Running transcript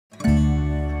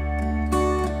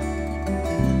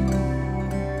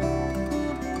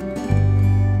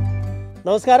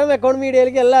നമസ്കാരം, അക്കൗണ്ട്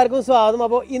മീഡിയയിലേക്ക് എല്ലാവർക്കും സ്വാഗതം.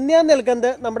 അപ്പോൾ ഇന്ന് ഞാൻ നിൽക്കുന്നത്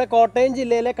നമ്മുടെ കോട്ടയം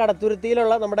ജില്ലയിലെ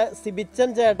കടത്തുരുത്തിയിലുള്ള നമ്മുടെ സിബിച്ചൻ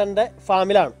ചേട്ടൻ്റെ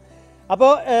ഫാമിലാണ്.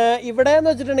 അപ്പോൾ ഇവിടെ എന്ന്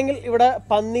വെച്ചിട്ടുണ്ടെങ്കിൽ ഇവിടെ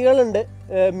പന്നികളുണ്ട്,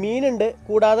 മീനുണ്ട്,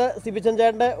 കൂടാതെ സിബിച്ചൻ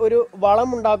ചേട്ടൻ്റെ ഒരു വളം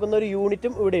ഉണ്ടാക്കുന്ന ഒരു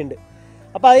യൂണിറ്റും ഇവിടെയുണ്ട്.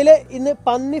 അപ്പോൾ അതിൽ ഇന്ന്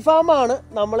പന്നി ഫാമാണ്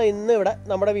നമ്മൾ ഇന്ന് ഇവിടെ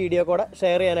നമ്മുടെ വീഡിയോ കൂടെ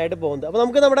ഷെയർ ചെയ്യാനായിട്ട് പോകുന്നത്. അപ്പോൾ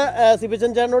നമുക്ക് നമ്മുടെ സിബിച്ചൻ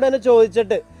ചേട്ടനോട് തന്നെ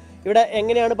ചോദിച്ചിട്ട് ഇവിടെ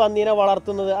എങ്ങനെയാണ് പന്നീനെ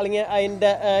വളർത്തുന്നത്, അല്ലെങ്കിൽ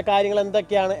അതിൻ്റെ കാര്യങ്ങൾ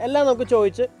എന്തൊക്കെയാണ് എല്ലാം നമുക്ക്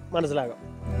ചോദിച്ച് മനസ്സിലാക്കാം.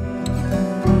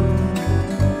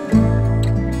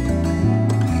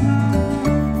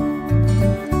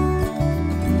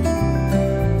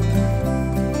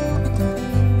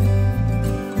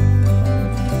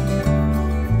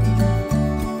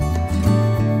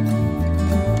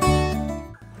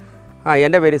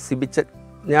 എൻ്റെ പേര് സിബിച്ചൻ.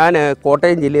 ഞാൻ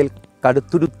കോട്ടയം ജില്ലയിൽ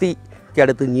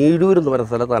കടുത്തുരുത്തിക്കടുത്ത് ഞീഴൂർ എന്ന് പറയുന്ന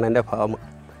സ്ഥലത്താണ് എൻ്റെ ഫാം.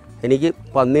 എനിക്ക്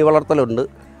പന്നി വളർത്തലുണ്ട്,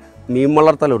 മീൻ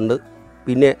വളർത്തലുണ്ട്,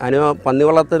 പിന്നെ പന്നി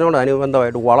വളർത്തലിനോട്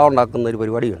അനുബന്ധമായിട്ട് വളം ഉണ്ടാക്കുന്ന ഒരു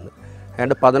പരിപാടിയുണ്ട്.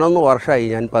 ഏതാണ്ട് 11 വർഷമായി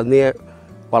ഞാൻ പന്നിയെ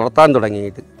വളർത്താൻ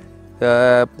തുടങ്ങിയിട്ട്.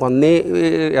 പന്നി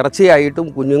ഇറച്ചിയായിട്ടും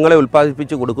കുഞ്ഞുങ്ങളെ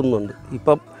ഉൽപ്പാദിപ്പിച്ച് കൊടുക്കുന്നുണ്ട്.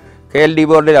 ഇപ്പം KLD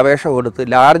ബോർഡിൽ അപേക്ഷ കൊടുത്ത്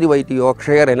ലാർജ് വൈറ്റ്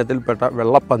യോർക്ക്ഷയർ ഇനത്തിൽപ്പെട്ട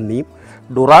വെള്ളപ്പന്നിയും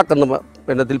ഡുറാക്ക് എന്ന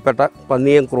ഇനത്തിൽപ്പെട്ട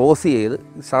പന്നിയും ക്രോസ് ചെയ്ത്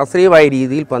ശാസ്ത്രീയമായ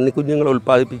രീതിയിൽ പന്നിക്കുഞ്ഞുങ്ങളെ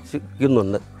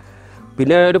ഉൽപ്പാദിപ്പിക്കുന്നുണ്ട്.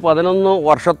 പിന്നെ ഒരു 11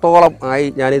 വർഷത്തോളം ആയി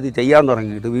ഞാനിത് ചെയ്യാൻ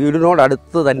തുടങ്ങിയിട്ട്.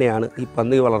 വീടിനോടടുത്ത് തന്നെയാണ് ഈ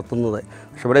പന്നി വളർത്തുന്നത്.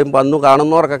 പക്ഷെ ഇവിടെയും പന്നി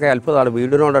കാണുന്നവർക്കൊക്കെ അത്ഭുതമാണ്,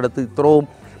 വീടിനോടടുത്ത് ഇത്രയും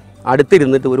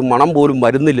അടുത്തിരുന്നിട്ട് ഒരു മണം പോലും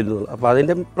വരുന്നില്ലെന്നത്. അപ്പോൾ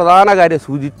അതിൻ്റെ പ്രധാന കാര്യം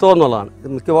ശുചിത്വം എന്നുള്ളതാണ്.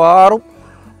 മിക്കവാറും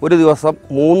ഒരു ദിവസം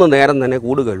 3 നേരം തന്നെ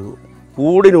കൂട് കഴുകും.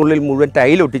 കൂടിനുള്ളിൽ മുഴുവൻ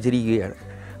ടൈലൊട്ടിച്ചിരിക്കുകയാണ്.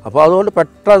 അപ്പോൾ അതുകൊണ്ട്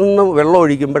പെട്ടെന്ന് വെള്ളം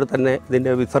ഒഴിക്കുമ്പോൾ തന്നെ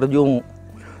ഇതിൻ്റെ വിസർജ്യവും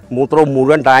മൂത്രവും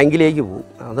മുഴുവൻ ടാങ്കിലേക്ക് പോകും.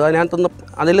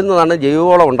 അതിൽ നിന്നാണ്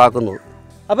ജൈവവളം ഉണ്ടാക്കുന്നത്.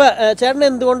 അപ്പോൾ ചേട്ടൻ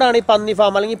എന്തുകൊണ്ടാണ് ഈ പന്നി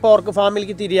ഫാം അല്ലെങ്കിൽ പോർക്ക്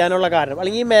ഫാമിലേക്ക് തിരിയാനുള്ള കാരണം,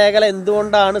 അല്ലെങ്കിൽ ഈ മേഖല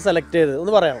എന്തുകൊണ്ടാണ് സെലക്ട് ചെയ്തത്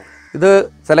ഒന്ന് പറയാമോ? ഇത്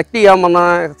സെലക്ട് ചെയ്യാൻ വന്ന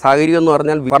സാഹചര്യം എന്ന്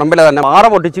പറഞ്ഞാൽ പറമ്പിലെ തന്നെ പാറ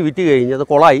പൊട്ടിച്ച് വിറ്റ് കഴിഞ്ഞ് അത്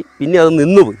കുളമായി, പിന്നെ അത്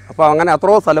നിന്നുപോയി. അപ്പോൾ അങ്ങനെ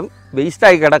അത്രയും സ്ഥലം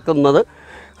വേസ്റ്റായി കിടക്കുന്നത്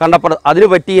കണ്ടപ്പോൾ അതിന്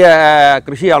പറ്റിയ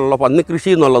കൃഷിയാണല്ലോ പന്നിക്കൃഷി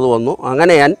എന്നുള്ളത് വന്നു.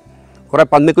 അങ്ങനെ ഞാൻ കുറേ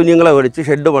പന്നിക്കുഞ്ഞുങ്ങളെ മേടിച്ച്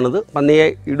ഷെഡ് പണിത് പന്നിയെ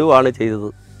ഇടുകയാണ് ചെയ്തത്.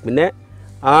 പിന്നെ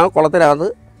ആ കുളത്തിനകത്ത്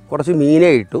കുറച്ച് മീനെ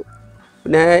ഇട്ടു.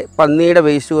 പിന്നെ പന്നിയുടെ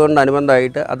വേസ്റ്റ് കൊണ്ട്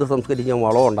അനുബന്ധമായിട്ട് അത് സംസ്കരിക്കാൻ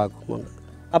വളം ഉണ്ടാക്കുന്നുണ്ട്.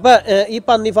 അപ്പോൾ ഈ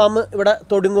പന്നി ഫാം ഇവിടെ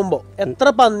തുടങ്ങുമ്പോൾ എത്ര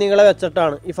പന്നികളെ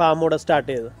വെച്ചിട്ടാണ് ഈ ഫാം ഇവിടെ സ്റ്റാർട്ട്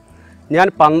ചെയ്തത്? ഞാൻ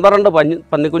 12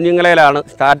 പന്നിക്കുഞ്ഞുങ്ങളെയാണ്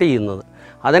സ്റ്റാർട്ട് ചെയ്യുന്നത്.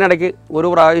 അതിനിടയ്ക്ക് ഒരു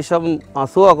പ്രാവശ്യം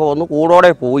അസുഖമൊക്കെ വന്ന്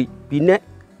കൂടോടെ പോയി. പിന്നെ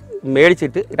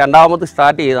മേടിച്ചിട്ട് രണ്ടാമത്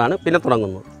സ്റ്റാർട്ട് ചെയ്താണ് പിന്നെ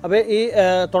തുടങ്ങുന്നത്. അപ്പോൾ ഈ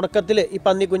തുടക്കത്തിൽ ഈ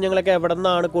പന്നി കുഞ്ഞുങ്ങളൊക്കെ എവിടെ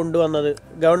നിന്നാണ് കൊണ്ടുവന്നത്?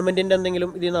 ഗവൺമെൻറ്റിൻ്റെ എന്തെങ്കിലും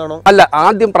ഇതിൽ നിന്നാണോ? അല്ല,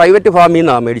 ആദ്യം പ്രൈവറ്റ് ഫാമിൽ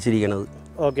നിന്നാണ് മേടിച്ചിരിക്കുന്നത്.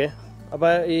 ഓക്കെ.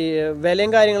 അപ്പോൾ ഈ വിലയും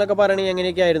കാര്യങ്ങളൊക്കെ പറയണെങ്കിൽ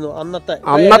എങ്ങനെയൊക്കെയായിരുന്നു അന്നത്തെ?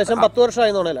 ഏകദേശം 10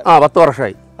 വർഷമായി തോന്നല്ലേ? 10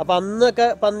 വർഷമായി. അപ്പോൾ അന്നൊക്കെ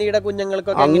പന്നിയുടെ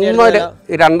കുഞ്ഞുങ്ങൾക്കൊക്കെ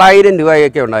 2000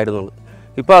 രൂപയൊക്കെ ഉണ്ടായിരുന്നുള്ളൂ.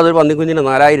 ഇപ്പോൾ അത് പന്നിക്കുഞ്ഞിന്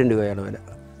 4000 രൂപയാണ് വില.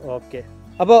 ഓക്കെ.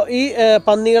 അപ്പോൾ ഈ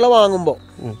പന്നികളെ വാങ്ങുമ്പോൾ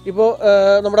ഇപ്പോൾ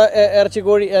നമ്മുടെ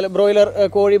ഇറച്ചിക്കോഴി, ബ്രോയിലർ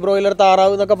കോഴി, ബ്രോയിലർ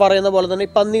താറാവ് എന്നൊക്കെ പറയുന്ന പോലെ തന്നെ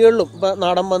ഈ പന്നികളിലും ഇപ്പോൾ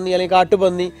നാടൻ പന്നി അല്ലെങ്കിൽ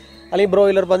കാട്ടുപന്നി അല്ലെങ്കിൽ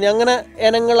ബ്രോയിലർ പന്നി അങ്ങനെ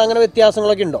ഇനങ്ങൾ, അങ്ങനെ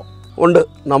വ്യത്യാസങ്ങളൊക്കെ ഉണ്ടോ? ഉണ്ട്.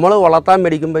 നമ്മൾ വളർത്താൻ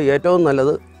മേടിക്കുമ്പോൾ ഏറ്റവും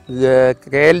നല്ലത്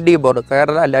KLD board,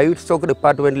 Kerala live stock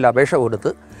ഡിപ്പാർട്ട്മെൻറ്റിൽ അപേക്ഷ കൊടുത്ത്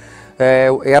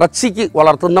ഇറച്ചിക്ക്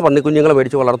വളർത്തുന്ന പന്നിക്കുഞ്ഞുങ്ങളെ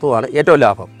മേടിച്ച് വളർത്തുകയാണ് ഏറ്റവും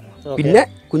ലാഭം. പിന്നെ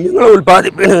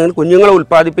കുഞ്ഞുങ്ങളെ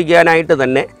ഉൽപ്പാദിപ്പിക്കാനായിട്ട്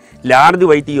തന്നെ ലാർജ്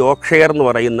വൈറ്റ് യോർക്ക്ഷയർ എന്ന്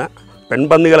പറയുന്ന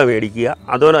പെൺപന്നികളെ മേടിക്കുക.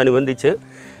 അതോടനുബന്ധിച്ച്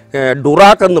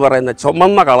ഡുറാക്ക് എന്ന് പറയുന്ന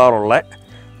ചുമന്ന കളറുള്ള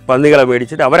പന്നികളെ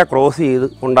മേടിച്ചിട്ട് അവരെ ക്രോസ് ചെയ്ത്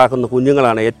ഉണ്ടാക്കുന്ന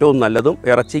കുഞ്ഞുങ്ങളാണ് ഏറ്റവും നല്ലതും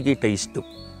ഇറച്ചിക്ക് ടേസ്റ്റും.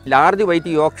 ലാർജ്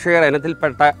വൈറ്റ് യോർക്ക്ഷയർ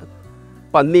ഇനത്തിൽപ്പെട്ട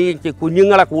പന്നിക്ക്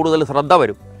കുഞ്ഞുങ്ങളെ കൂടുതൽ ശ്രദ്ധ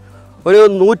വരും. ഒരു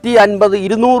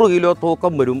 150-200 കിലോ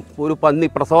തൂക്കം വരും ഒരു പന്നി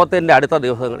പ്രസവത്തിൻ്റെ അടുത്ത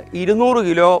ദിവസങ്ങളിൽ. 200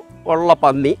 കിലോ ഉള്ള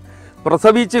പന്നി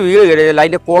പ്രസവിച്ച് വീണ് കഴിഞ്ഞാൽ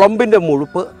അതിൻ്റെ കുളമ്പിൻ്റെ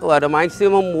മുഴുപ്പ്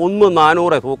മാക്സിമം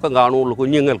 1/400 തൂക്കം കാണുകയുള്ളൂ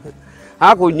കുഞ്ഞുങ്ങൾക്ക്. ആ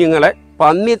കുഞ്ഞുങ്ങളെ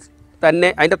പന്നി തന്നെ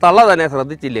അതിൻ്റെ തള്ള തന്നെ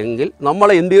ശ്രദ്ധിച്ചില്ലെങ്കിൽ നമ്മൾ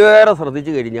എന്തുവേറെ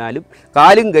ശ്രദ്ധിച്ചു കഴിഞ്ഞാലും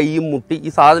കാലും കൈയും മുട്ടി ഈ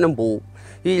സാധനം പോവും.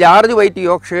 ഈ ലാർജ് വൈറ്റ്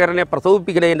യോർക്ക്ഷയറിനെ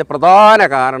പ്രസവിപ്പിക്കുന്നതിൻ്റെ പ്രധാന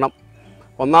കാരണം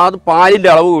ഒന്നാമത്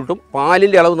പാലിൻ്റെ അളവ് കിട്ടും.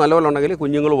 പാലിൻ്റെ അളവ് നല്ലപോലെ ഉണ്ടെങ്കിൽ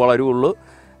കുഞ്ഞുങ്ങൾ വളരുകയുള്ളൂ.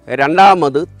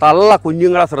 രണ്ടാമത് തള്ള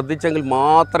കുഞ്ഞുങ്ങളെ ശ്രദ്ധിച്ചെങ്കിൽ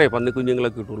മാത്രമേ പന്നിക്കുഞ്ഞുങ്ങളെ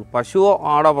കിട്ടുള്ളൂ. പശുവോ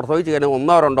ആടോ പ്രസവിച്ച് കഴിഞ്ഞാൽ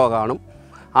 1-2 കാണും.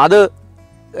 അത്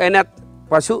എന്നെ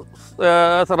പശു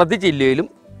ശ്രദ്ധിച്ചില്ലെങ്കിലും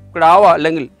കിടാവോ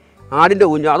അല്ലെങ്കിൽ ആടിൻ്റെ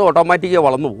കുഞ്ഞ് അത് ഓട്ടോമാറ്റിക്കായി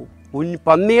വളർന്നു പോകും.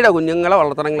 പന്നിയുടെ കുഞ്ഞുങ്ങളെ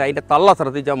വളർത്തണമെങ്കിൽ അതിൻ്റെ തള്ള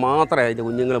ശ്രദ്ധിച്ചാൽ മാത്രമേ അതിൻ്റെ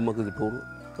കുഞ്ഞുങ്ങൾ നമുക്ക് കിട്ടുള്ളൂ.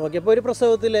 ഓക്കെ. അപ്പോൾ ഒരു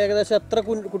പ്രസവത്തിൽ ഏകദേശം എത്ര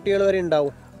കുട്ടികൾ വരെ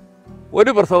ഉണ്ടാവും?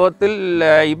 ഒരു പ്രസവത്തിൽ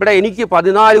ഇവിടെ എനിക്ക്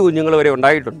 14 കുഞ്ഞുങ്ങൾ വരെ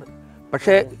ഉണ്ടായിട്ടുണ്ട്.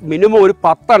 പക്ഷേ മിനിമം ഒരു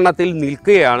 10 എണ്ണത്തിൽ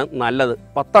നിൽക്കുകയാണ് നല്ലത്.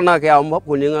 10 എണ്ണമൊക്കെ ആകുമ്പോൾ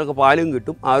കുഞ്ഞുങ്ങൾക്ക് പാലും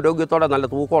കിട്ടും, ആരോഗ്യത്തോടെ നല്ല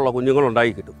തൂക്കമുള്ള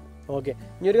കുഞ്ഞുങ്ങളുണ്ടായി കിട്ടും. ഓക്കെ.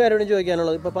 ഇനി ഒരു കാര്യം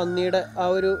ചോദിക്കാനുള്ളത്, ഇപ്പോൾ പന്നിയുടെ ആ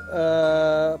ഒരു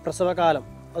പ്രസവകാലം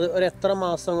അത് ഒരു എത്ര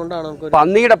മാസം കൊണ്ടാണ് നമുക്ക്?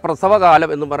 പന്നിയുടെ പ്രസവകാലം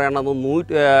എന്ന് പറയുന്നത്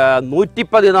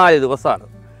 114 ദിവസമാണ്.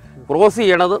 ക്രോസ്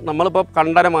ചെയ്യണത് നമ്മളിപ്പോൾ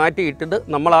കണ്ടന മാറ്റിയിട്ടിട്ട്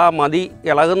നമ്മൾ ആ മതി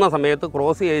ഇളകുന്ന സമയത്ത്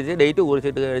ക്രോസ് ചെയ്ത് ഡേറ്റ്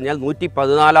കുറിച്ചിട്ട് കഴിഞ്ഞാൽ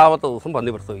 114ാമത്തെ ദിവസം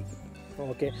പന്നി പ്രസവിക്കും.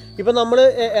 ഓക്കെ. ഇപ്പം നമ്മൾ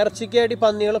ഇറച്ചിക്കായിട്ട്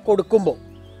പന്നികളെ കൊടുക്കുമ്പോൾ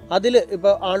അതിൽ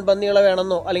ഇപ്പോൾ ആൺപന്നികളെ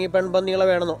വേണമെന്നോ അല്ലെങ്കിൽ പെൺപന്നികളെ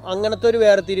വേണമെന്നോ അങ്ങനത്തെ ഒരു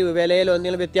വേർതിരിവ് വിലയിലോ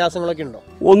എന്തെങ്കിലും വ്യത്യാസങ്ങളൊക്കെ ഉണ്ടോ?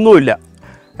 ഒന്നുമില്ല.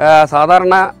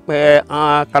 സാധാരണ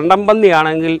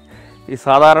കണ്ടംപന്നിയാണെങ്കിൽ ഈ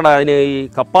സാധാരണ അതിന് ഈ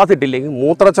കപ്പാസിറ്റി ഇല്ലെങ്കിൽ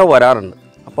മൂത്രച്ചവ് വരാറുണ്ട്.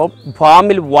 അപ്പോൾ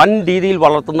ഫാമിൽ വൻ രീതിയിൽ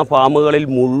വളർത്തുന്ന ഫാമുകളിൽ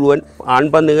മുഴുവൻ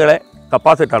ആൺപന്നികളെ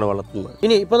കപ്പാസിറ്റാണ് വളർത്തുന്നത്.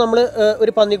 ഇനി ഇപ്പോൾ നമ്മൾ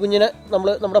ഒരു പന്നിക്കുഞ്ഞിനെ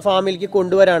നമ്മുടെ ഫാമിലേക്ക്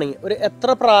കൊണ്ടുവരാണെങ്കിൽ ഒരു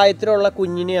എത്ര പ്രായത്തിലുള്ള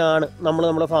കുഞ്ഞിനെയാണ്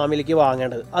നമ്മുടെ ഫാമിലേക്ക്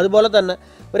വാങ്ങേണ്ടത്? അതുപോലെ തന്നെ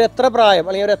ഒരു എത്ര പ്രായം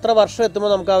അല്ലെങ്കിൽ ഒരു എത്ര വർഷം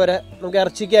എത്തുമ്പോൾ നമുക്ക്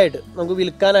ഇറച്ചിക്കായിട്ട് നമുക്ക്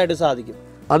വിൽക്കാനായിട്ട് സാധിക്കും?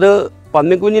 അത്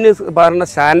പന്നിക്കുഞ്ഞിന് പറഞ്ഞ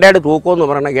സ്റ്റാൻഡേർഡ് തൂക്കം എന്ന്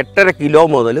പറയുന്നത് 8.5 കിലോ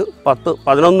മുതൽ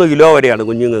 10-11 കിലോ വരെയാണ്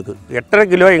കുഞ്ഞുങ്ങൾക്ക്. 8.5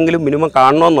 കിലോ എങ്കിലും മിനിമം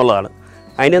കാണണമെന്നുള്ളതാണ്.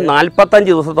 അതിന് 45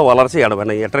 ദിവസത്തെ വളർച്ചയാണ്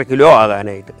വേണ്ടത് 8.5 കിലോ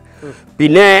ആകാനായിട്ട്.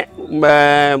 പിന്നെ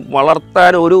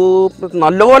വളർത്താൻ ഒരു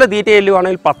നല്ലപോലെ തീറ്റ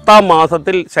ചെല്ലുവാണെങ്കിൽ 10ാം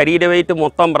മാസത്തിൽ ശരീര വെയിറ്റ്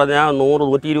മൊത്തം പറഞ്ഞാൽ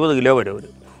 100-120 കിലോ വരെ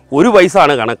വരും. 1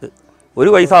 വയസ്സാണ് കണക്ക്. 1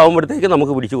 വയസ്സാകുമ്പോഴത്തേക്ക്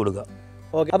നമുക്ക് പിടിച്ചു കൊടുക്കാം.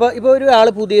 ഓക്കെ. അപ്പോൾ ഇപ്പോൾ ഒരാൾ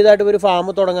പുതിയതായിട്ട് ഒരു ഫാം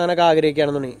തുടങ്ങാനൊക്കെ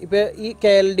ആഗ്രഹിക്കുകയാണെന്നുണ്ടെങ്കിൽ ഇപ്പോൾ ഈ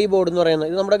KLD ബോർഡ് എന്ന് പറയുന്നത്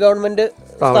ഇത് നമ്മുടെ ഗവൺമെൻറ്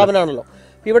സ്ഥാപനമാണല്ലോ.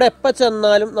 ഇവിടെ എപ്പോൾ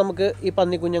ചെന്നാലും നമുക്ക് ഈ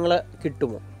പന്നിക്കുഞ്ഞുങ്ങളെ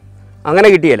കിട്ടുമോ? അങ്ങനെ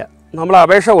കിട്ടിയല്ല. നമ്മൾ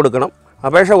അപേക്ഷ കൊടുക്കണം.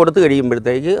 അപേക്ഷ കൊടുത്തു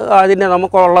കഴിയുമ്പോഴത്തേക്ക് അതിൻ്റെ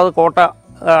നമുക്കുള്ളത് കോട്ട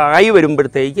ആയി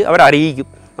വരുമ്പോഴത്തേക്ക് അവരറിയിക്കും.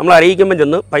 നമ്മൾ അറിയിക്കുമ്പോൾ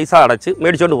ചെന്ന് പൈസ അടച്ച്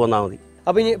മേടിച്ചുകൊണ്ട് പോന്നാൽ മതി.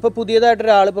 അപ്പോൾ ഇനി ഇപ്പോൾ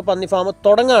പുതിയതായിട്ടൊരാൾ ഇപ്പോൾ പന്നി ഫാം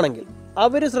തുടങ്ങുകയാണെങ്കിൽ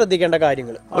അവർ ശ്രദ്ധിക്കേണ്ട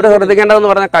കാര്യങ്ങൾ? അവർ ശ്രദ്ധിക്കേണ്ടതെന്ന്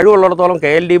പറഞ്ഞാൽ കഴിവുള്ളിടത്തോളം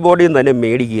KLD ബോർഡിൽ നിന്ന് തന്നെ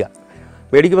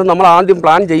മേടിക്കുമ്പോൾ നമ്മൾ ആദ്യം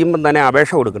പ്ലാൻ ചെയ്യുമ്പം തന്നെ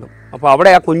അപേക്ഷ കൊടുക്കണം. അപ്പോൾ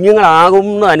അവിടെ ആ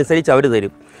കുഞ്ഞുങ്ങളാകുന്നതനുസരിച്ച് അവർ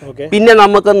തരും. പിന്നെ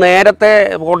നമുക്ക് നേരത്തെ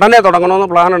ഉടനെ തുടങ്ങണമെന്ന്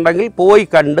പ്ലാൻ ഉണ്ടെങ്കിൽ പോയി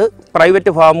കണ്ട്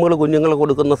പ്രൈവറ്റ് ഫാമുകൾ കുഞ്ഞുങ്ങൾ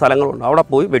കൊടുക്കുന്ന സ്ഥലങ്ങളുണ്ട്, അവിടെ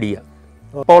പോയി വെടിയുക.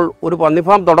 അപ്പോൾ ഒരു പന്നി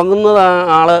ഫാം തുടങ്ങുന്ന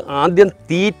ആൾ ആദ്യം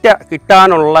തീറ്റ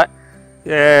കിട്ടാനുള്ള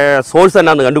സോഴ്സ്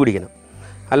എന്നാന്ന് കണ്ടുപിടിക്കണം.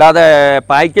 അല്ലാതെ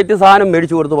പാക്കറ്റ് സാധനം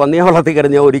മേടിച്ചു കൊടുത്ത് പന്നിയെ വളർത്തി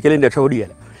കഴിഞ്ഞാൽ ഒരിക്കലും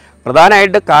രക്ഷപ്പെടുകയില്ല.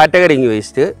 പ്രധാനമായിട്ട് കാറ്റഗറിങ്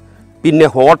വേസ്റ്റ്, പിന്നെ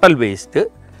ഹോട്ടൽ വേസ്റ്റ്,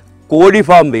 കോഴി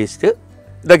ഫാം വേസ്റ്റ്,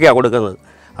 ഇതൊക്കെയാണ് കൊടുക്കുന്നത്.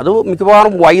 അത്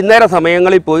മിക്കവാറും വൈകുന്നേര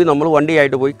സമയങ്ങളിൽ പോയി നമ്മൾ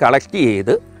വണ്ടിയായിട്ട് പോയി കളക്ട്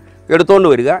ചെയ്ത് എടുത്തുകൊണ്ട്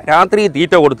വരിക, രാത്രി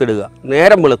തീറ്റ കൊടുത്തിടുക,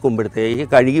 നേരം വെളുക്കുമ്പോഴത്തേക്ക്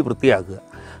കഴുകി വൃത്തിയാക്കുക.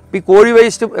 അപ്പോൾ ഈ കോഴി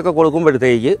വേസ്റ്റും ഒക്കെ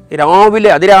കൊടുക്കുമ്പോഴത്തേക്ക്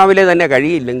അതിരാവിലെ തന്നെ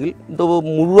കഴിയില്ലെങ്കിൽ ഇത്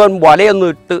മുഴുവൻ വലയൊന്നും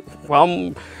ഇട്ട് ഫാം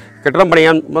കെട്ടിടം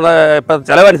പണിയാൻ ഇപ്പം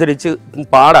ചിലവനുസരിച്ച്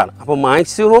പാടാണ്. അപ്പോൾ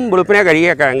മാക്സിമം വെളുപ്പിനെ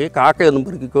കഴിയൊക്കെയാണെങ്കിൽ കാക്കയൊന്നും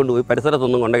പെറുക്കിക്കൊണ്ട് പോയി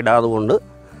പരിസരത്തൊന്നും കൊണ്ടിടാതെ കൊണ്ട്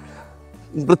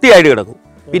വൃത്തിയായിട്ട് കിടക്കും.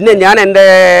 പിന്നെ ഞാൻ എൻ്റെ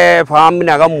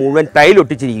ഫാമിനകം മുഴുവൻ ടൈൽ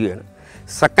ഒട്ടിച്ചിരിക്കുകയാണ്.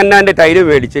 സെക്കൻഡ് ഹാൻഡ് ടൈല്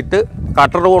മേടിച്ചിട്ട്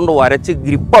കട്ടർ കൊണ്ട് വരച്ച്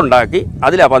ഗ്രിപ്പുണ്ടാക്കി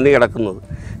അതിലാണ് പന്നി കിടക്കുന്നത്.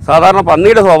 സാധാരണ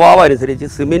പന്നിയുടെ സ്വഭാവം അനുസരിച്ച്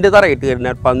സിമെൻറ്റ് തറ ഇട്ട്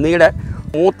കഴിഞ്ഞാൽ പന്നിയുടെ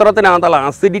മൂത്രത്തിനകത്തുള്ള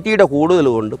അസിഡിറ്റിയുടെ കൂടുതൽ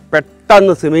കൊണ്ട്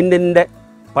പെട്ടെന്ന് സിമെൻറ്റിൻ്റെ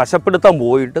പശപ്പെടുത്താൻ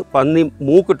പോയിട്ട് പന്നി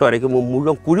മൂക്കിട്ട് വരയ്ക്കുമ്പോൾ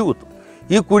മുഴുവൻ കുഴി കുത്തും.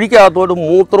 ഈ കുഴിക്കകത്തോട്ട്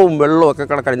മൂത്രവും വെള്ളവും ഒക്കെ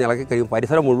കിടക്കഴിഞ്ഞ് ഇളക്കി കഴിയും,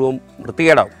 പരിസരം മുഴുവൻ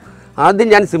വൃത്തികേടാവും. ആദ്യം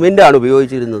ഞാൻ സിമെൻറ്റാണ്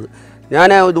ഉപയോഗിച്ചിരുന്നത്. ഞാൻ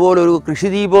ഇതുപോലൊരു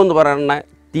കൃഷിദീപം എന്ന് പറയുന്ന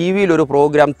TV യിലൊരു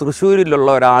പ്രോഗ്രാം തൃശ്ശൂരിലുള്ള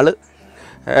ഒരാൾ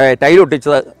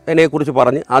ടൈലൊട്ടിച്ചതിനെക്കുറിച്ച്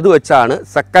പറഞ്ഞ് അത് വെച്ചാണ്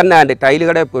സെക്കൻഡ് ഹാൻഡ് ടൈല്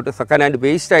കടയിൽ പോയിട്ട് സെക്കൻഡ് ഹാൻഡ്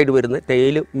വേസ്റ്റായിട്ട് വരുന്ന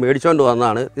ടൈല് മേടിച്ചുകൊണ്ട്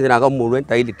വന്നാണ് ഇതിനകം മുഴുവൻ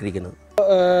ടൈലിട്ടിരിക്കുന്നത്.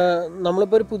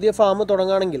 നമ്മളിപ്പോൾ ഒരു പുതിയ ഫാം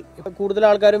തുടങ്ങുകയാണെങ്കിൽ ഇപ്പോൾ കൂടുതൽ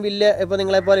ആൾക്കാരും വലിയ ഇപ്പോൾ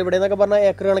നിങ്ങളെപ്പോലെ ഇവിടെ നിന്നൊക്കെ പറഞ്ഞാൽ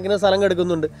ഏക്കർ കണക്കിന് സ്ഥലം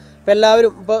എടുക്കുന്നുണ്ട്. ഇപ്പോൾ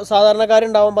എല്ലാവരും ഇപ്പോൾ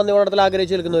സാധാരണക്കാരുണ്ടാവും പന്നി വളർത്തൽ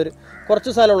ആഗ്രഹിച്ച് നിൽക്കുന്നവർ,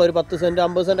 കുറച്ച് സ്ഥലമുള്ള ഒരു 10 സെൻറ്റ്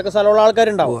 50 സെൻറ്റ് ഒക്കെ സ്ഥലമുള്ള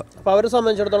ആൾക്കാരുണ്ടാവും. അപ്പോൾ അവരെ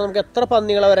സംബന്ധിച്ചിടത്തോളം നമുക്ക് എത്ര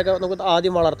പന്നികളെ വരെയൊക്കെ നമുക്ക്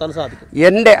ആദ്യം വളർത്താൻ സാധിക്കും?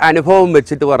 എൻ്റെ അനുഭവം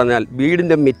വെച്ചിട്ട് പറഞ്ഞാൽ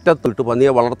വീടിൻ്റെ മുറ്റത്തിട്ട്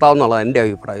പന്നിയെ വളർത്താമെന്നുള്ളത് എൻ്റെ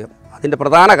അഭിപ്രായം. അതിൻ്റെ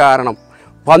പ്രധാന കാരണം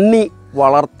പന്നി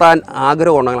വളർത്താൻ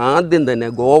ആഗ്രഹമുണ്ടെങ്കിൽ ആദ്യം തന്നെ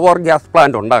ഗോബർ ഗ്യാസ്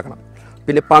പ്ലാന്റ് ഉണ്ടാക്കണം.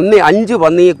 പിന്നെ 5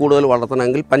 പന്നിയെ കൂടുതൽ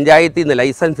വളർത്തണമെങ്കിൽ പഞ്ചായത്തിൽ നിന്ന്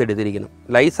ലൈസൻസ് എടുത്തിരിക്കണം.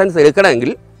 ലൈസൻസ് എടുക്കണമെങ്കിൽ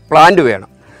പ്ലാന്റ് വേണം.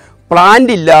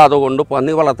 പ്ലാന്റ് ഇല്ലാതെ കൊണ്ട്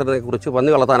പന്നി വളർത്തുന്നതിനെക്കുറിച്ച്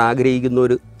പന്നി വളർത്താൻ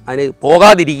ആഗ്രഹിക്കുന്നവർ അതിന്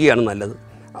പോകാതിരിക്കുകയാണ് നല്ലത്.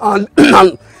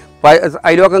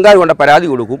 അയൽവക്കംകാർ കൊണ്ട് പരാതി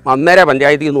കൊടുക്കും, അന്നേരം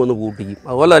പഞ്ചായത്തിൽ നിന്ന് വന്ന് പൂട്ടിക്കും.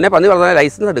 അതുപോലെ തന്നെ പന്നി വളർത്താൻ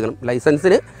ലൈസൻസ് എടുക്കണം.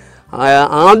 ലൈസൻസിന്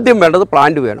ആദ്യം വേണ്ടത്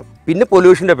പ്ലാന്റ് വേണം, പിന്നെ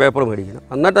പൊല്യൂഷൻ്റെ പേപ്പർ മേടിക്കണം.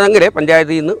 എന്നിട്ടെങ്കിലേ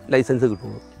പഞ്ചായത്തിൽ നിന്ന് ലൈസൻസ്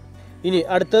കിട്ടുള്ളൂ. ഇനി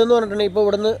അടുത്തതെന്ന് പറഞ്ഞിട്ടുണ്ടെങ്കിൽ ഇപ്പോൾ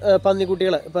ഇവിടുന്ന്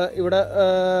പന്നിക്കുട്ടികളെ ഇപ്പോൾ ഇവിടെ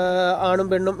ആണും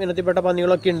പെണ്ണും ഇനത്തിൽപ്പെട്ട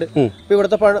പന്നികളൊക്കെ ഉണ്ട്. ഇപ്പോൾ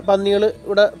ഇവിടുത്തെ പന്നികൾ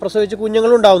ഇവിടെ പ്രസവിച്ച്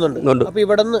കുഞ്ഞുങ്ങളും ഉണ്ടാവുന്നുണ്ട്. അപ്പോൾ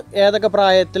ഇവിടുന്ന് ഏതൊക്കെ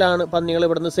പ്രായത്തിലാണ് പന്നികൾ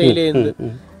ഇവിടുന്ന് സെയിൽ ചെയ്യുന്നത്?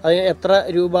 അത് എത്ര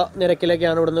രൂപ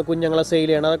നിരക്കിലേക്കാണ് ഇവിടുന്ന് കുഞ്ഞുങ്ങളെ സെയിൽ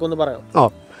ചെയ്യണം? അതൊക്കെ ഒന്ന് പറയാം.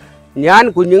 ഞാൻ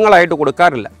കുഞ്ഞുങ്ങളായിട്ട്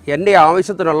കൊടുക്കാറില്ല. എൻ്റെ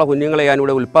ആവശ്യത്തിനുള്ള കുഞ്ഞുങ്ങളെ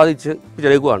ഞാനിവിടെ ഉൽപ്പാദിച്ച്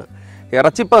ചെലുക്കുവാണ്.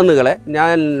 ഇറച്ചിപ്പന്നുകളെ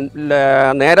ഞാൻ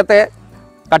നേരത്തെ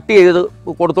കട്ട് ചെയ്ത്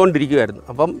കൊടുത്തുകൊണ്ടിരിക്കുമായിരുന്നു.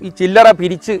 അപ്പം ഈ ചില്ലറ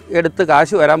പിരിച്ച് എടുത്ത്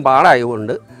കാശ് വരാൻ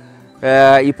പാടായതുകൊണ്ട്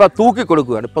ഇപ്പം തൂക്കി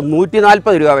കൊടുക്കുകയാണ്. ഇപ്പം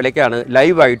 140 രൂപ വിലയ്ക്കാണ്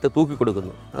ലൈവായിട്ട് തൂക്കി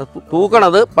കൊടുക്കുന്നത്.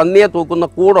 തൂക്കണത് പന്നിയെ തൂക്കുന്ന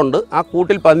കൂടുണ്ട്. ആ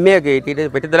കൂട്ടിൽ പന്നിയെ കയറ്റിയിട്ട്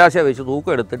പെറ്റിത്തലാശ വെച്ച്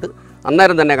തൂക്കം എടുത്തിട്ട്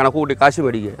അന്നേരം തന്നെ കണക്ക് കൂട്ടി കാശ്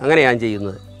മേടിക്കുക. അങ്ങനെ ഞാൻ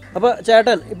ചെയ്യുന്നത്. അപ്പോൾ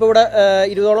ചേട്ടൻ ഇപ്പോൾ ഇവിടെ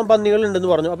 20ഓളം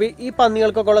പന്നികളുണ്ടെന്ന് പറഞ്ഞു. അപ്പോൾ ഈ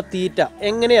പന്നികൾക്കൊക്കെ ഉള്ള തീറ്റ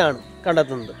എങ്ങനെയാണ്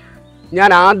കണ്ടെത്തുന്നത്? ഞാൻ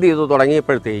ആദ്യം ഇത്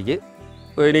തുടങ്ങിയപ്പോഴത്തേക്ക്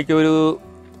എനിക്കൊരു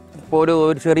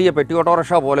ഒരു ചെറിയ പെട്ടി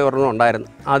ഓട്ടോറിക്ഷ പോലെ ഒരെണ്ണം ഉണ്ടായിരുന്നു.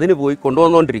 അതിന് പോയി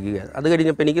കൊണ്ടുവന്നുകൊണ്ടിരിക്കുകയാണ്. അത്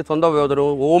കഴിഞ്ഞപ്പോൾ എനിക്ക് സ്വന്തം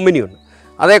ഉപയോഗത്തിനും ഓമിനിയുണ്ട്,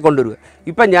 അതേ കൊണ്ടുവരിക.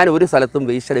 ഇപ്പം ഞാൻ ഒരു സ്ഥലത്തും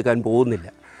വേസ്റ്റ് എടുക്കാൻ പോകുന്നില്ല.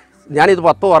 ഞാനിത്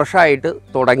 10 വർഷമായിട്ട്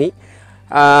തുടങ്ങി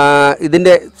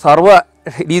ഇതിൻ്റെ സർവ്വ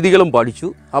രീതികളും പഠിച്ചു.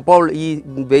 അപ്പോൾ ഈ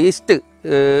വേസ്റ്റ്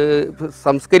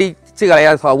സംസ്കരിച്ച്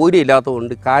കളയാൻ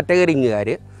സൗകര്യമില്ലാത്തതുകൊണ്ട് കാറ്റഗറിങ്ങുകാർ,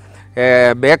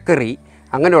 ബേക്കറി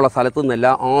അങ്ങനെയുള്ള സ്ഥലത്തു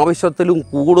നിന്നെല്ലാം ആവശ്യത്തിലും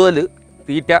കൂടുതൽ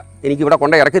തീറ്റ എനിക്കിവിടെ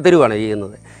കൊണ്ട് ഇറക്കി തരുവാണ്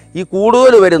ചെയ്യുന്നത്. ഈ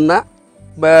കൂടുതൽ വരുന്ന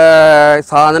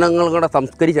സാധനങ്ങളുടെ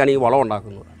സംസ്കരിച്ചാണ് ഈ വളം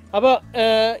ഉണ്ടാക്കുന്നത്. അപ്പോൾ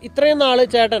ഇത്രയും നാൾ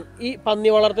ചേട്ടൻ ഈ പന്നി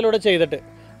വളർത്തലൂടെ ചെയ്തിട്ട്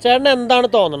ചേട്ടന് എന്താണ്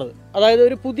തോന്നുന്നത്? അതായത്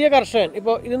ഒരു പുതിയ കർഷകൻ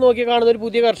ഇപ്പോൾ ഇത് നോക്കി കാണുന്ന ഒരു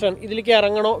പുതിയ കർഷകൻ ഇതിലേക്ക്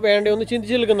ഇറങ്ങണോ വേണ്ടയോ എന്ന്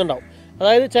ചിന്തിച്ച് നിൽക്കുന്നുണ്ടാവും.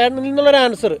 അതായത് ചേട്ടനിൽ നിന്നുള്ളൊരു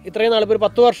ആൻസർ, ഇത്രയും നാൾ ഇപ്പോൾ ഒരു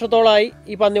 10 വർഷത്തോളമായി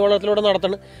ഈ പന്നി വളർത്തലൂടെ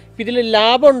നടത്തണം, ഇപ്പം ഇതിൽ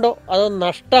ലാഭമുണ്ടോ അതോ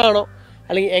നഷ്ടമാണോ,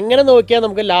 അല്ലെങ്കിൽ എങ്ങനെ നോക്കിയാൽ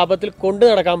നമുക്ക് ലാഭത്തിൽ കൊണ്ടു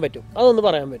നടക്കാൻ പറ്റും, അതൊന്ന്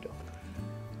പറയാൻ പറ്റുമോ?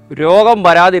 രോഗം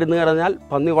വരാതിരുന്നു കഴിഞ്ഞാൽ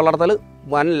പന്നി വളർത്തൽ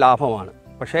വൻ ലാഭമാണ്.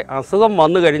 പക്ഷേ അസുഖം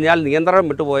വന്നു കഴിഞ്ഞാൽ, നിയന്ത്രണം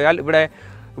വിട്ടുപോയാൽ ഇവിടെ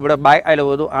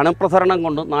ഒരു അണുപ്രസരണം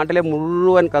കൊണ്ട് നാട്ടിലെ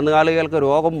മുഴുവൻ കന്നുകാലികൾക്ക്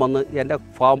രോഗം വന്ന് എൻ്റെ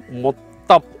ഫാം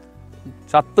മൊത്തം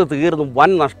ചത്ത് തീർന്ന്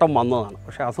വൻ നഷ്ടം വന്നതാണ്.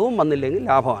 പക്ഷേ അസുഖം വന്നില്ലെങ്കിൽ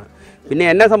ലാഭമാണ്. പിന്നെ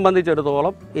എന്നെ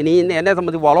സംബന്ധിച്ചിടത്തോളം എന്നെ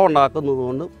സംബന്ധിച്ച് വളം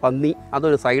ഉണ്ടാക്കുന്നതുകൊണ്ട് പന്നി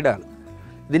അതൊരു സൈഡാണ്.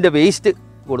 ഇതിൻ്റെ വേസ്റ്റ്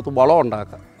കൊടുത്ത് വളം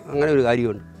ഉണ്ടാക്കുക, അങ്ങനെ ഒരു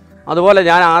കാര്യമുണ്ട്. അതുപോലെ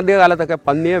ഞാൻ ആദ്യകാലത്തൊക്കെ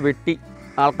പന്നിയെ വെട്ടി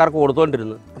ആൾക്കാർക്ക്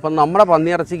കൊടുത്തുകൊണ്ടിരുന്നത്. അപ്പം നമ്മുടെ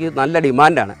പന്നിയിറച്ചിക്ക് നല്ല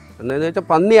ഡിമാൻഡാണ്. എന്താണെന്ന് വെച്ചാൽ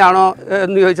പന്നിയാണോ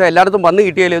എന്ന് ചോദിച്ചാൽ എല്ലായിടത്തും പന്നി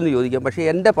കിട്ടിയാലോ എന്ന് ചോദിക്കാം. പക്ഷേ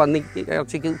എൻ്റെ പന്നി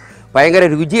ഇറച്ചിക്ക് ഭയങ്കര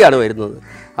രുചിയാണ് വരുന്നത്.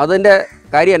 അതിൻ്റെ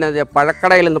കാര്യം എന്താ വെച്ചാൽ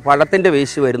പഴക്കടയിൽ നിന്ന് പഴത്തിൻ്റെ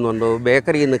വേസ്റ്റ് വരുന്നുണ്ടോ,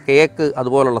 ബേക്കറിയിൽ നിന്ന് കേക്ക്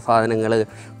അതുപോലുള്ള സാധനങ്ങൾ,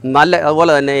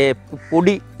 അതുപോലെ തന്നെ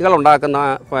പൊടികളുണ്ടാക്കുന്ന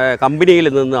കമ്പനിയിൽ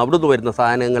നിന്ന് അവിടുന്ന് വരുന്ന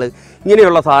സാധനങ്ങൾ,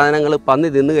 ഇങ്ങനെയുള്ള സാധനങ്ങൾ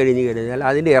പന്നി തിന്നു കഴിഞ്ഞാൽ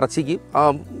അതിൻ്റെ ഇറച്ചിക്ക്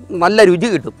നല്ല രുചി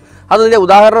കിട്ടും. അതിൻ്റെ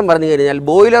ഉദാഹരണം പറഞ്ഞു കഴിഞ്ഞാൽ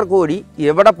ബോയിലർ കോഴി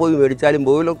എവിടെ പോയി മേടിച്ചാലും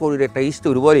ബോയിലർ കോഴിയുടെ ടേസ്റ്റ്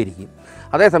ഒരുപോലെ ഇരിക്കും.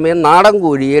 അതേസമയം നാടൻ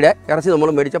കോഴിയുടെ ഇറച്ചി നമ്മൾ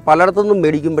മേടിച്ച പലയിടത്തുനിന്നും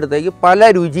മേടിക്കുമ്പോഴത്തേക്ക് പല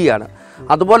രുചിയാണ്.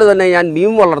 അതുപോലെ തന്നെ ഞാൻ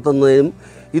മീൻ വളർത്തുന്നതിനും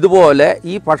ഇതുപോലെ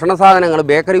ഈ ഭക്ഷണ സാധനങ്ങൾ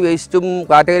ബേക്കറി വേസ്റ്റും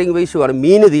കാറ്റഗറിങ് വേസ്റ്റുമാണ്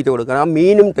മീൻ തീറ്റ കൊടുക്കുക. ആ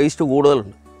മീനും ടേസ്റ്റ്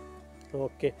കൂടുതലുണ്ട്.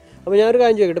 ഓക്കെ, അപ്പോൾ ഞാനൊരു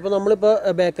കാര്യം ചോദിക്കട്ടെ, ഇപ്പോൾ നമ്മളിപ്പോൾ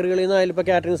ബേക്കറികളിൽ നിന്നായാലും ഇപ്പോൾ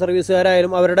കാറ്ററിംഗ്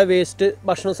സർവീസുകാരായാലും അവരുടെ വേസ്റ്റ്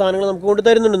ഭക്ഷണ സാധനങ്ങൾ നമുക്ക് കൊണ്ട്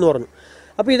തരുന്നുണ്ടെന്ന് പറഞ്ഞു.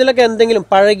 അപ്പോൾ ഇതിലൊക്കെ എന്തെങ്കിലും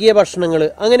പഴകിയ ഭക്ഷണങ്ങൾ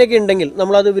അങ്ങനെയൊക്കെ ഉണ്ടെങ്കിൽ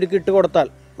നമ്മളത് ഇവർക്ക് ഇട്ട് കൊടുത്താൽ,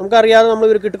 നമുക്കറിയാതെ നമ്മൾ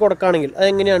ഇവർക്ക് ഇട്ട് കൊടുക്കുകയാണെങ്കിൽ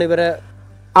അതെങ്ങനെയാണ് ഇവരെ?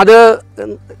 അത്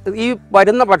ഈ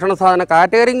വരുന്ന ഭക്ഷണ സാധനം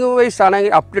കാറ്റഗറിങ് വേസ്റ്റ്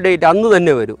ആണെങ്കിൽ അപ് ടു ഡേറ്റ് അന്ന്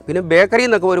തന്നെ വരും. പിന്നെ ബേക്കറിയിൽ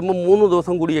നിന്നൊക്കെ വരുമ്പോൾ 3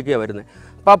 ദിവസം കൂടിയൊക്കെയാണ് വരുന്നത്.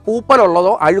 അപ്പോൾ ആ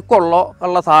പൂപ്പലുള്ളതോ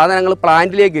ഉള്ള സാധനങ്ങൾ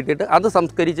പ്ലാന്റിലേക്ക് ഇട്ടിട്ട് അത്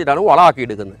സംസ്കരിച്ചിട്ടാണ് വളമാക്കി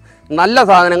എടുക്കുന്നത്. നല്ല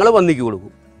സാധനങ്ങൾ പന്നിക്ക്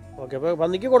കൊടുക്കും. ഓക്കെ, അപ്പോൾ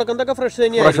പന്നിക്ക് കൊടുക്കുന്നതൊക്കെ ഫ്രഷ്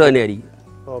തന്നെയായിരിക്കും.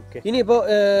 ഓക്കെ, ഇനിയിപ്പോൾ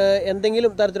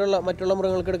എന്തെങ്കിലും തരത്തിലുള്ള മറ്റുള്ള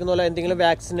മൃഗങ്ങൾക്ക് എടുക്കുന്ന പോലെ എന്തെങ്കിലും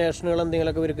വാക്സിനേഷനുകൾ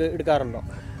എന്തെങ്കിലുമൊക്കെ ഇവർക്ക് എടുക്കാറുണ്ടോ?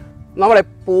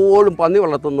 നമ്മളെപ്പോഴും പന്നി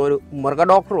വളർത്തുന്ന ഒരു മൃഗ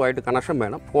ഡോക്ടറുമായിട്ട് കണക്ഷൻ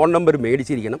വേണം. Phone number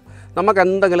മേടിച്ചിരിക്കണം. നമുക്ക്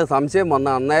എന്തെങ്കിലും സംശയം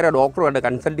വന്നാൽ അന്നേരം ഡോക്ടറുമായിട്ട്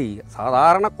കൺസൾട്ട് ചെയ്യുക.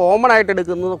 സാധാരണ കോമൺ ആയിട്ട്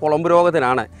എടുക്കുന്നത് കുളമ്പ്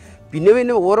രോഗത്തിനാണ്.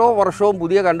 പിന്നെ ഓരോ വർഷവും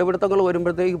പുതിയ കണ്ടുപിടുത്തങ്ങൾ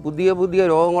വരുമ്പോഴത്തേക്ക് പുതിയ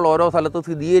രോഗങ്ങൾ ഓരോ സ്ഥലത്ത്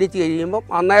സ്ഥിരീകരിച്ച് കഴിയുമ്പം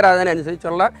അന്നേരം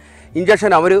അതിനനുസരിച്ചുള്ള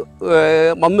ഇഞ്ചക്ഷൻ അവർ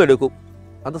വന്നെടുക്കും.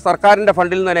 അത് സർക്കാരിൻ്റെ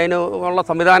ഫണ്ടിൽ നിന്ന് അതിനുള്ള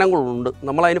സംവിധാനങ്ങളുണ്ട്.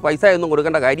 നമ്മളതിന് പൈസ ഒന്നും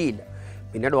കൊടുക്കേണ്ട കാര്യമില്ല.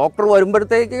 പിന്നെ ഡോക്ടർ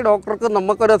വരുമ്പോഴത്തേക്ക് ഡോക്ടർക്ക്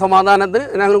നമുക്കൊരു സമാധാനത്തിന്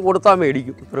ഞങ്ങൾ കൊടുത്താൽ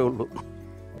മേടിക്കും, ഇത്രയേ ഉള്ളൂ.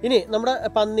 ഇനി നമ്മുടെ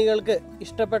പന്നികൾക്ക്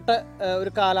ഇഷ്ടപ്പെട്ട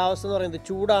ഒരു കാലാവസ്ഥ എന്ന് പറയുന്നത്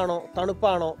ചൂടാണോ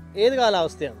തണുപ്പാണോ, ഏത്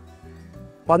കാലാവസ്ഥയാണ്?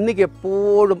 പന്നിക്ക്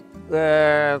എപ്പോഴും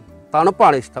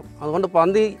തണുപ്പാണ് ഇഷ്ടം. അതുകൊണ്ട്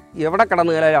പന്നി എവിടെ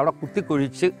കിടന്നു കഴിഞ്ഞാൽ അവിടെ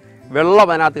കുത്തിക്കൊഴിച്ച് വെള്ളം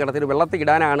അതിനകത്ത് കിടത്തിട്ട് വെള്ളത്തിൽ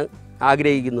ഇടാനാണ്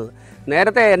ആഗ്രഹിക്കുന്നത്.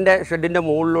 നേരത്തെ എൻ്റെ ഷെഡിൻ്റെ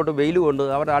മുകളിലോട്ട് വെയിൽ കൊണ്ട്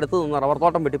അവിടെ അടുത്ത് നിന്ന് റബ്ബർ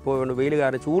തോട്ടം വെട്ടിപ്പോയതുകൊണ്ട് വെയിൽ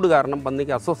കാരണം ചൂട് കാരണം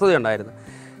പന്നിക്ക് അസ്വസ്ഥതയുണ്ടായിരുന്നു.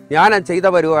 ഞാൻ ചെയ്ത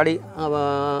പരിപാടി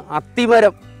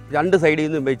അത്തിമരം 2 സൈഡിൽ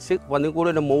നിന്നും വെച്ച്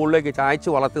പന്നിക്കൂടിൻ്റെ മുകളിലേക്ക് ചായച്ച്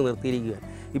വളർത്തി നിർത്തിയിരിക്കുകയാണ്.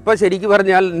 ഇപ്പോൾ ശരിക്കും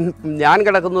പറഞ്ഞാൽ ഞാൻ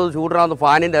കിടക്കുന്നത് ചൂടിനാന്ന്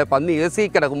ഫാനിൻ്റെ പന്നി AC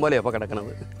കിടക്കും പോലെയാണ് ഇപ്പോൾ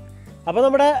കിടക്കുന്നത്. അപ്പോൾ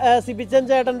നമ്മുടെ സിബിച്ചൻ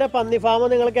ചേട്ടൻ്റെ പന്നി ഫാം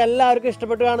നിങ്ങൾക്ക് എല്ലാവർക്കും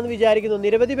ഇഷ്ടപ്പെട്ടു കാണുമെന്ന് വിചാരിക്കുന്നു.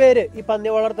 നിരവധി പേര് ഈ പന്നി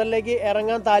വളർത്തലിലേക്ക്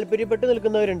ഇറങ്ങാൻ താല്പര്യപ്പെട്ട്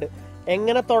നിൽക്കുന്നവരുണ്ട്.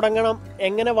 എങ്ങനെ തുടങ്ങണം,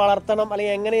 എങ്ങനെ വളർത്തണം,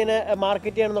 അല്ലെങ്കിൽ എങ്ങനെ ഇതിനെ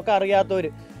മാർക്കറ്റ് ചെയ്യണം എന്നൊക്കെ അറിയാത്തവർ.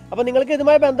 അപ്പോൾ നിങ്ങൾക്ക്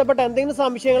ഇതുമായി ബന്ധപ്പെട്ട എന്തെങ്കിലും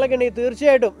സംശയങ്ങളൊക്കെ ഉണ്ടെങ്കിൽ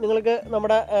തീർച്ചയായിട്ടും നിങ്ങൾക്ക്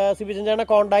നമ്മുടെ സിബിച്ചൻ ചേട്ടനെ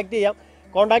കോൺടാക്ട് ചെയ്യാം.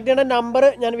 കോൺടാക്ട് ചെയ്യേണ്ട നമ്പർ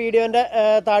ഞാൻ വീഡിയോൻ്റെ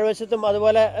താഴ്വശത്തും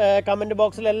അതുപോലെ കമൻറ്റ്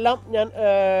ബോക്സിലെല്ലാം ഞാൻ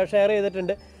ഷെയർ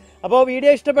ചെയ്തിട്ടുണ്ട്. അപ്പോൾ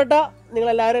വീഡിയോ ഇഷ്ടപ്പെട്ട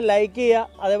നിങ്ങളെല്ലാവരും ലൈക്ക്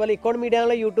ചെയ്യുക. അതേപോലെ ഇക്കോൺ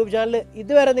മീഡിയയിലെ യൂട്യൂബ് ചാനൽ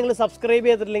ഇതുവരെ നിങ്ങൾ സബ്സ്ക്രൈബ്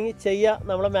ചെയ്തിട്ടില്ലെങ്കിൽ ചെയ്യുക.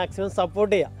 നമ്മളെ മാക്സിമം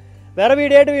സപ്പോർട്ട് ചെയ്യുക. വേറെ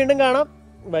വീഡിയോ ആയിട്ട് വീണ്ടും കാണാം.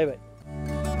 Bye bye.